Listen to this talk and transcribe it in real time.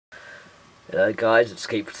Hello guys, it's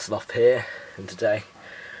KeepSloth here, and today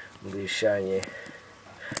I'm going to be showing you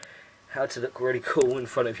how to look really cool in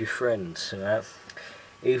front of your friends,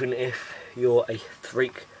 even if you're a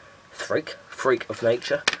freak of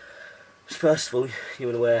nature. First of all, you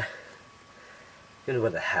want to wear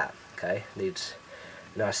the hat, okay? Needs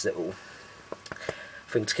a nice little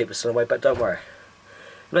thing to keep the sun away, but don't worry,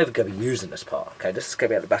 I'm not even going to be using this part, okay? This is going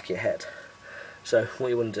to be at the back of your head. So what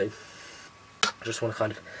you want to do, just want to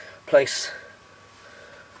kind of place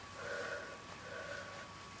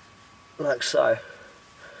like so.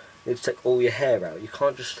 You need to take all your hair out. You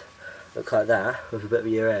can't just look like that with a bit of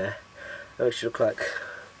your hair. It makes you look like,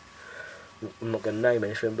 I'm not going to name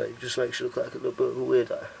anything, but it just makes you look like a little bit of a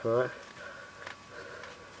weirdo, alright?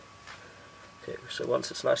 Okay, so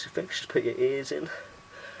once it's nicely fixed, just put your ears in,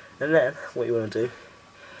 and then what you want to do, you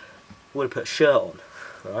want to put a shirt on,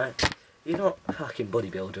 alright? You're not a fucking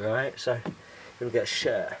bodybuilder, right? So you're going to get a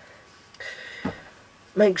shirt.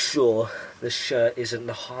 Make sure the shirt isn't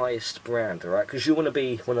the highest brand, alright? Because you want to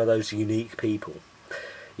be one of those unique people.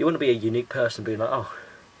 You want to be a unique person being like, oh,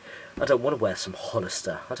 I don't want to wear some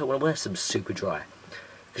Hollister. I don't want to wear some Superdry.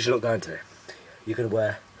 Because you're not going to. You're going to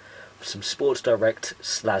wear some Sports Direct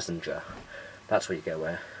Slazenger. That's what you're going to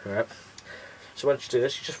wear, alright? So once you do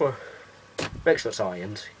this, you just want to make sure it's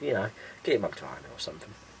ironed. You know, get your mug to iron or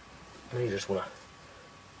something. And you just want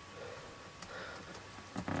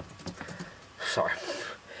to... Sorry.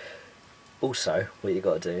 Also, what you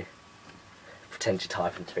got to do, pretend you're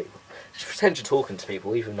typing to people. Just pretend you're talking to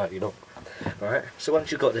people, even though you're not. Alright? So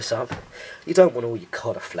once you've got this up, you don't want all your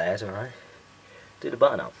collar flares, alright? Do the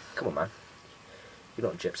button up. Come on, man. You're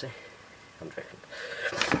not a gypsy. I'm joking.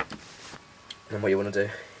 And what you want to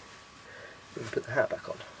do, you put the hat back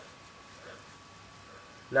on.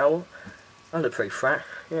 Now, I look pretty fat.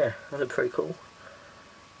 Yeah, I look pretty cool.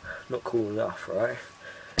 Not cool enough, right?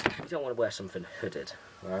 You don't want to wear something hooded,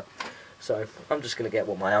 right? So I'm just going to get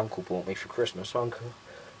what my uncle bought me for Christmas. Uncle,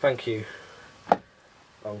 thank you,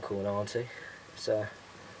 uncle and auntie. It's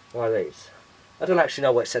one of these. I don't actually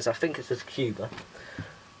know what it says. I think it says Cuba,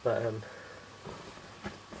 but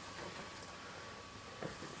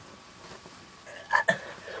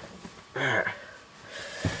yeah,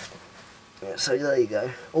 so there you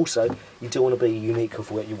go. Also, you do want to be unique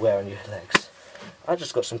of what you wear on your legs. I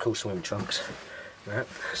just got some cool swimming trunks. Right.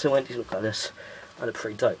 So when you look like this, I look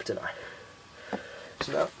pretty dope, didn't I?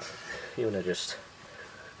 So now, you want to just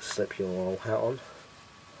slip your old hat on.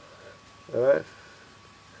 Alright.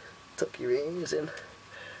 Tuck your ears in.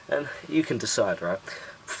 And you can decide, right?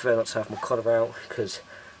 I prefer not to have my collar out because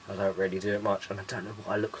I don't really do it much and I don't know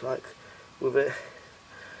what I look like with it.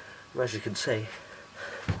 And as you can see,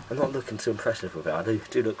 I'm not looking too impressive with it. I do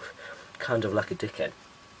look kind of like a dickhead.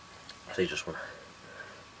 So you just want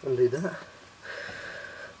to undo that.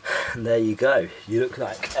 And there you go. You look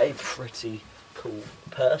like a pretty cool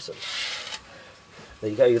person. There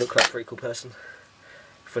you go. You look like a pretty cool person.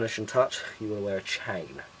 Finishing touch. You want to wear a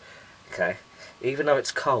chain. Okay. Even though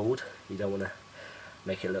it's cold, you don't want to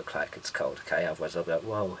make it look like it's cold. Okay. Otherwise, I'll be like,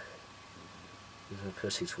 whoa. Who's a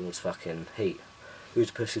pussy towards fucking heat? Who's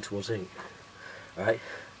a pussy towards heat? Right.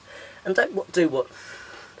 And don't do what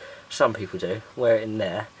some people do. Wear it in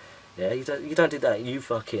there. Yeah. You don't do that. You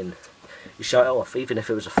shut it off, even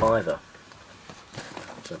if it was a £5.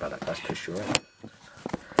 Sorry about that, guys. Push your in.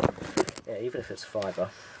 Yeah, even if it's a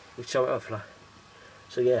 £5, you show it off. Like.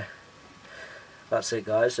 So yeah, that's it,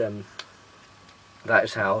 guys. That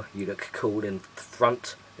is how you look cool in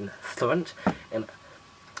front. Let me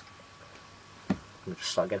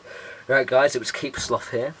just start again. Right, guys. It was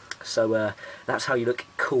KeepSloth here. So that's how you look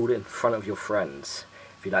cool in front of your friends.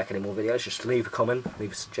 If you like any more videos, just leave a comment,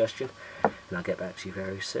 leave a suggestion, and I'll get back to you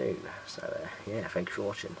very soon. So yeah, thank you for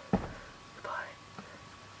watching.